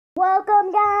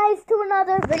Welcome guys to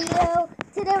another video.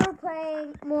 Today we're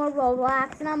playing more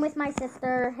Roblox and I'm with my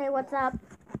sister. Hey, what's up?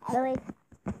 Lily?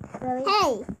 Lily?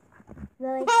 Hey!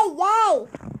 Lily? Hey, yay!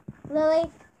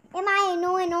 Lily? Am I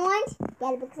annoying orange?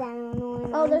 Yeah, because I'm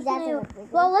annoying Oh, there's new.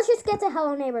 Well, let's just get to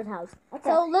Hello Neighbor's house. Okay.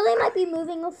 So Lily might be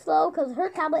moving slow because her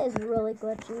tablet is really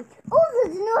glitchy. Oh,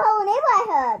 there's a new Hello Neighbor I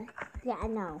heard. Yeah, I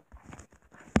know.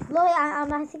 Lily, I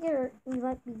think you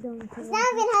might be going to... It's not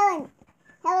even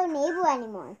Hello Neighbor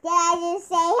anymore. Did I just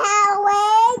say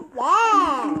Hello?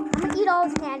 Yeah! I'm gonna eat all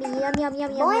this candy. Yum, yum,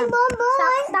 yum, yum, Boing, yum. boing,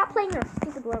 boing. Stop playing your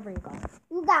stupid rubber gun.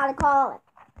 You gotta call it.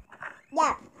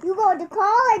 Yeah, you go to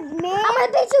college, man. I'm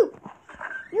gonna beat you!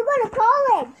 You go to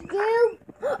college, dude.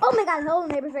 Oh my god, Hello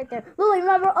Neighbor's right there. Lily,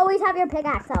 remember, always have your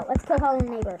pickaxe out. Let's kill Hello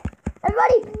Neighbor.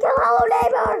 Everybody, kill Hello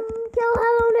Neighbor! Kill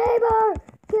Hello Neighbor!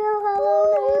 Kill Hello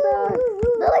Neighbor!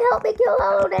 Lily, help me kill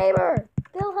Hello Neighbor!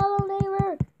 Kill Hello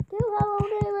Neighbor! Kill Hello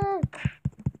Neighbor!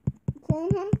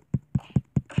 Killing him?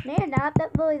 No, not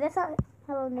that, Lily, that's not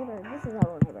Hello Neighbor. This is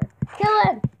Hello Neighbor. Kill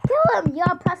him! Kill him! You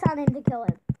gotta press on him to kill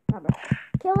him. Remember.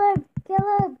 Kill him! Kill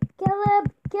him! Kill him!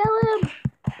 Kill him!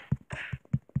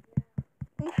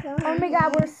 Oh my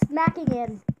god, we're smacking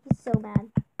him. He's so mad.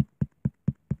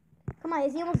 Come on,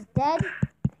 is he almost dead?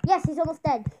 Yes, he's almost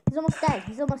dead. He's almost dead.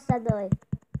 He's almost dead, Lily.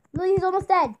 Lily, he's almost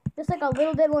dead. Just like a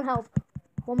little bit more health.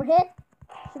 One more hit.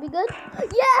 Should be good.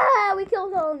 Yeah, we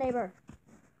killed Hello Neighbor.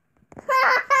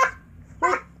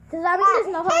 Wait, does that mean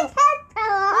there's no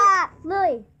Hello?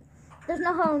 Lily, there's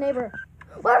no Hello Neighbor.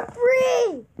 We're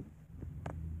free!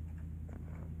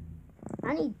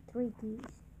 I need 3 keys.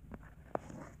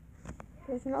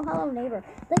 There's no Hello Neighbor.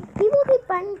 Like, people keep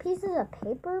finding pieces of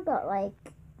paper, but like,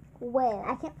 where?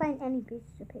 I can't find any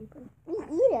pieces of paper. Me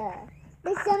either.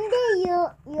 But someday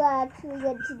you actually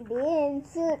get to be in.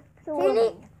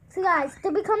 So guys,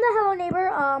 to become the Hello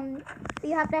Neighbor,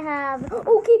 you have to have. Okay,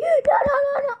 no.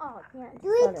 Oh, yeah.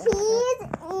 3 keys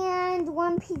and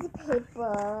 1 piece of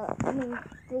paper. I mean,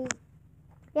 3.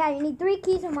 Yeah, you need 3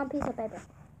 keys and 1 piece of paper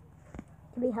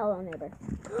to be Hello Neighbor.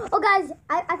 Oh, guys,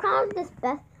 I found this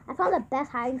best. I found the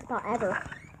best hiding spot ever.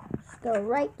 Just go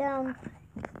right down,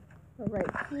 right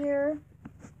here.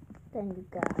 Then you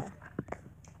gotta.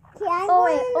 Okay, I'm Oh,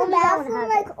 going wait, in the only that one bathroom has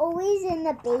like it. always in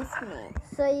the basement.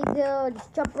 So you go,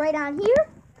 just jump right on here.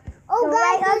 Oh, Go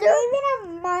guys, right there's even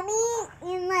a money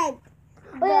in like.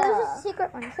 Oh yeah, there's a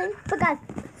secret one. See? But guys,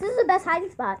 this is the best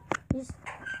hiding spot.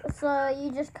 So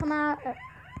you just come out.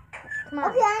 Come on.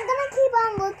 Okay, I'm gonna keep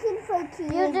on looking for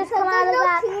keys. You just because come out of there's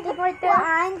that no keys right there. where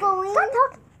I'm going. Stop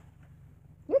talking.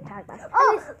 You're talking about.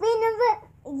 Oh, remember,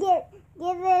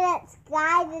 give it a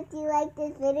subscribe if you like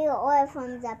this video or a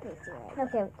thumbs up if you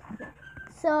like. Okay.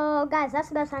 So guys, that's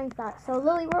the best hiding spot. So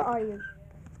Lily, where are you?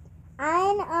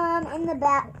 I'm in the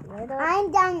back. Right up.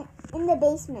 I'm down in the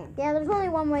basement. Yeah, there's only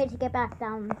one way to get back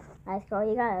down. Nice girl,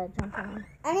 you gotta jump on.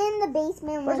 I'm in the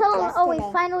basement like Oh, we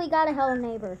yesterday. finally got a Hello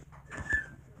Neighbor.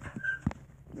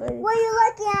 Were you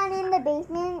looking at in the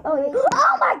basement? Oh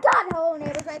my god, Hello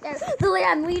Neighbor's right there. Lily,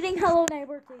 I'm leading Hello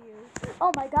Neighbor to you.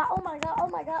 Oh my god, oh my god, oh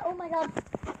my god, oh my god.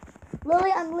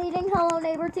 Lily, I'm leading Hello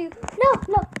Neighbor to you.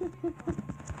 No.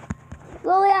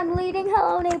 Lily, I'm leading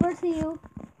Hello Neighbor to you.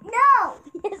 No!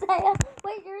 Yes, I am.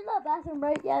 Wait, you're in the bathroom,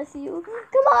 right? Yes, you.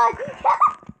 Come on.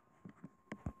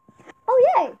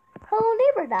 Oh, yay. Hello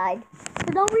Neighbor died.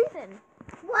 For no reason.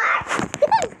 What?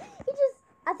 Yes.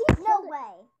 I think he No killed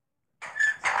way.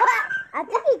 I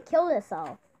think he killed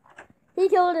himself. He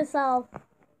killed himself.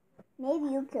 Maybe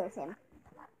you killed him.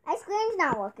 My screen's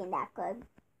not working that good.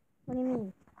 What do you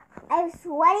mean? I'm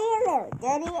sweaty and little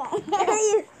dirty.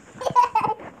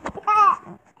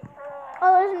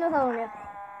 Oh, there's no Hello Neighbor.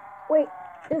 Wait,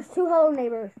 there's 2 Hello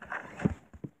Neighbors.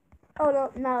 Oh,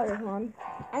 no, now there's one.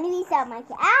 I'm gonna reset my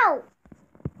key. Ow!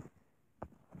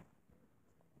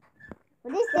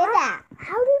 What is that?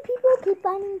 How do people keep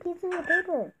finding pieces of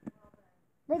paper?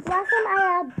 Like last time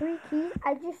I had 3 keys, I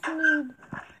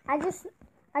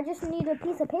just need a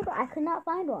piece of paper. I could not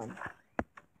find one.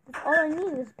 That's all I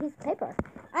need is a piece of paper.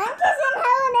 I'm kissing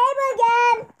Hello Neighbor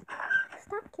again.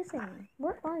 Stop kissing me.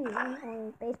 Where are you?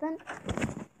 In the basement?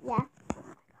 Yeah,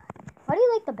 Why do you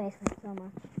like the basement so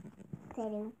much? I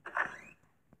do.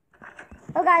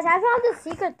 Oh guys, I found the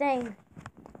secret thing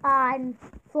on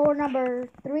floor number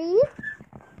 3.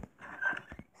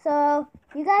 So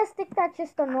you guys think that's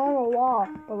just a normal wall,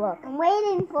 but look. I'm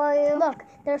waiting for you. Look,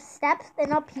 there's steps,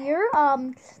 and up here,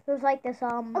 there's like this, Of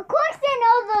course they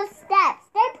know those steps.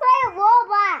 They play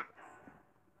Roblox.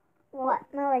 What?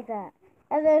 Not like that.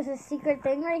 And there's a secret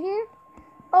thing right here.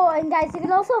 Oh, and guys, you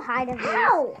can also hide in these.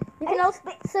 Ow! You can also,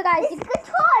 so guys, This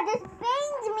guitar just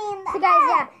bangs me in the so guys, head.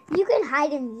 yeah, you can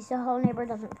hide in these so whole neighbor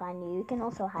doesn't find you. You can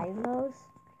also hide in those.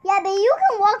 Yeah, but you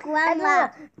can walk around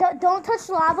lava. Don't touch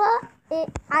lava.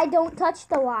 I don't touch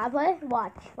the lava.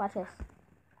 Watch this.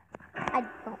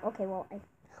 Okay, well,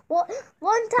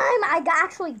 one time I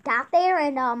actually got there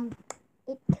and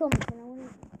it killed me. You know?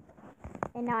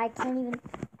 And now I can't even.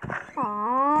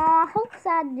 Aww, how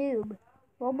sad noob.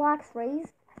 Roblox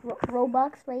raised.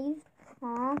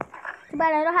 Aww. Too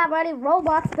bad I don't have any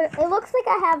Roblox, but it looks like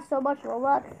I have so much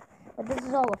Roblox. But this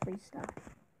is all the free stuff.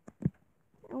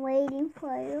 I'm waiting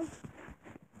for you.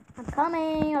 I'm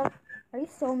coming. Are you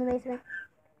still in the basement?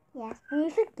 Yes. You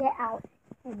should get out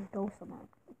and go somewhere.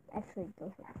 Actually,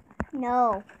 go somewhere.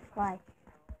 No. Why?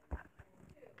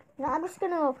 No, I'm just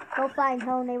gonna go find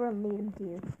Hello Neighbor and lead him to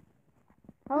you.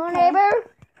 Hello Neighbor?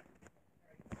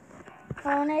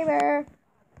 Hello Neighbor?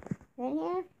 In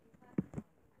here?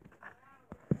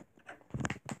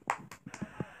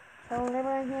 Hello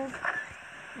Neighbor in here?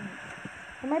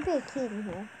 There might be a key in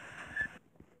here.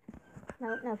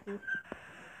 No key.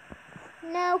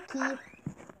 No key.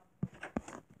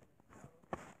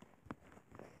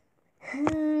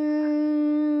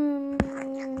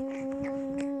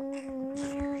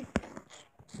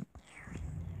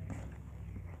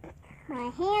 My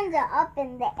hands are up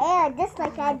in the air just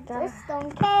like I just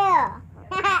don't care.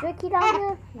 Is there a key down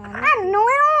here? No. I'm no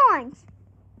orange.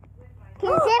 Can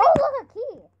you see me? Oh, look, a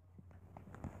key.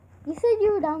 You said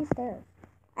you were downstairs.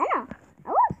 I know. I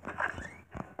was.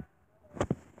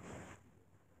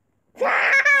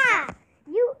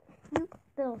 You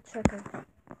little tricker.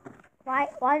 Why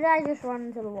did I just run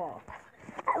into the wall?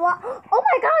 Oh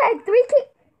my god, I had 3 keys.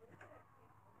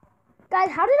 Guys,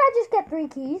 how did I just get 3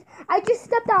 keys? I just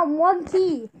stepped on 1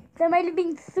 key. There might have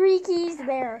been 3 keys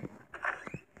there.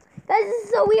 Guys, this is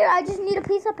so weird. I just need a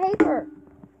piece of paper.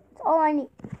 That's all I need.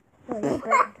 I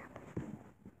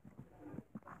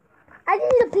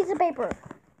just need a piece of paper.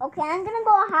 Okay, I'm gonna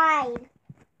go hide.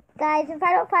 Guys, if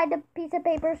I don't find a piece of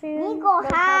paper soon, Me go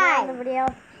hide. The video.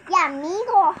 Yeah, me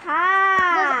go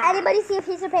hide. Does anybody see a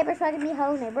piece of paper so I can be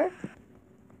Hello Neighbor?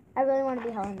 I really want to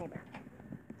be Hello Neighbor.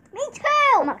 Me I'm too.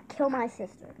 gonna kill my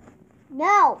sister.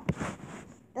 No.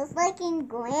 Just like in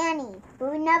Granny.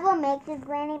 But we never make the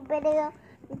Granny video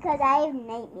because I have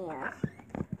nightmares.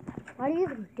 Why do you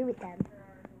even do it then?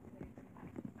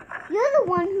 You're the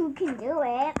one who can do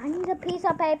it. I need a piece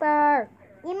of paper.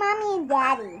 Your mommy and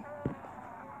daddy.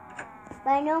 But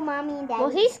I know mommy and daddy.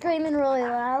 Well, he's screaming really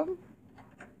loud.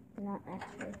 Not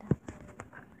actually.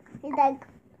 He's like,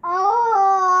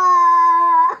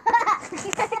 oh.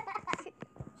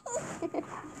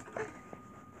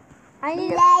 I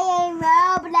need Playing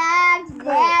Roblox.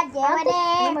 Yeah, do it.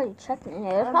 Somebody checked in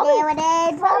here. Do it.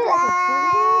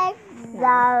 Roblox.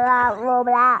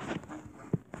 Roblox.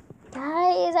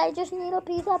 Guys, I just need a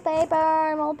piece of paper,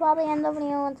 and we'll probably end the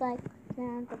video once I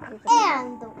can.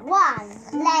 And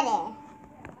 1 letter.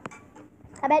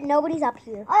 I bet nobody's up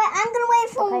here. Alright, I'm gonna wait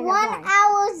for Okay, 1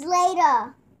 hour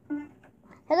later.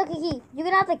 Hey, look, a key. You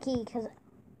can have the key, because...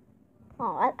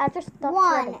 Oh, I just thought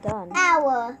 1 you had a gun.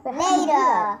 hour But how do you do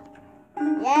later.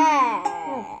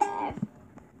 Yeah.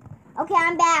 Okay,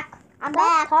 I'm back. I'm Stop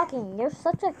back. talking. You're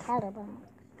such a chatterbox.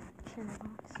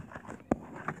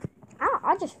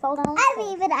 I just fell down. I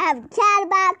don't even have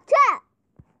chatterbox chat.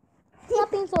 Stop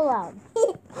being so loud.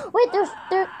 Wait, there's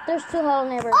 2 Hello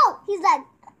Neighbors. Oh, he's like.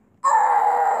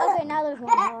 Okay, now there's 1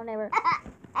 Hello Neighbor.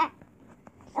 Am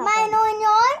I annoying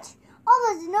orange? Oh,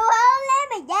 there's no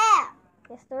Hello Neighbor. Yeah.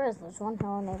 Yes, there is. There's 1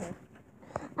 Hello Neighbor.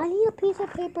 I need a piece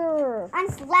of paper. I'm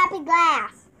slapping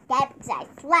glass. That means I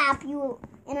slap you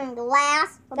in a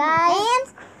glass with my Guys.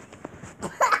 hands.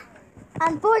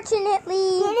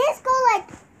 Unfortunately. You just go like.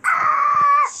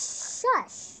 Ah!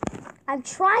 Shush. I'm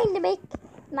trying to make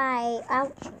my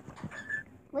outro.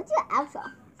 What's your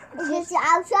outro? Is this your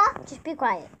outro? Just be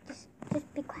quiet.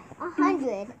 Just be quiet.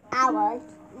 100 hours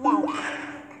later.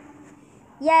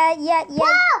 Yeah.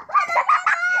 Whoa!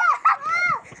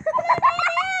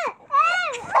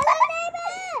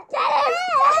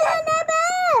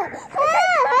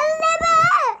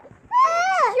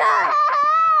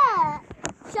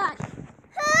 Shush.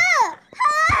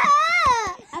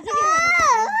 Okay,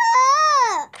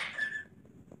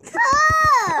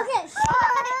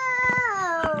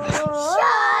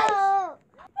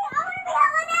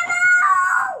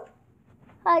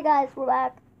 Hi guys, we're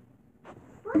back.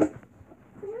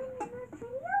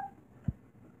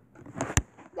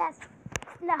 Yes.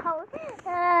 No.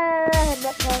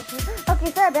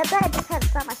 Okay, sorry about that. I just had to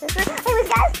stop my sister. Anyways,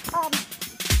 guys,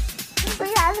 see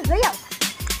you guys in the video.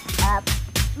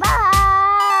 Bye.